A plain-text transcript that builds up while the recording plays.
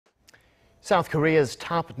South Korea's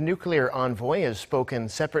top nuclear envoy has spoken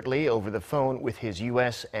separately over the phone with his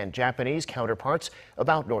U.S. and Japanese counterparts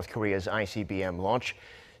about North Korea's ICBM launch.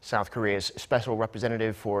 South Korea's Special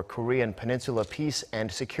Representative for Korean Peninsula Peace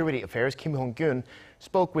and Security Affairs, Kim Hong-kyun,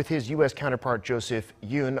 spoke with his U.S. counterpart Joseph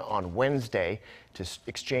Yoon on Wednesday to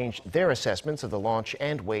exchange their assessments of the launch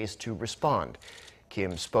and ways to respond.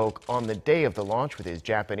 Kim spoke on the day of the launch with his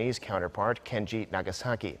Japanese counterpart, Kenji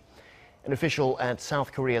Nagasaki. An official at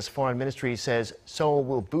South Korea's foreign ministry says Seoul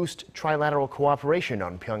will boost trilateral cooperation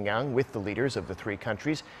on Pyongyang with the leaders of the three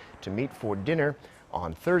countries to meet for dinner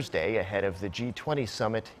on Thursday ahead of the G20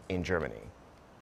 summit in Germany.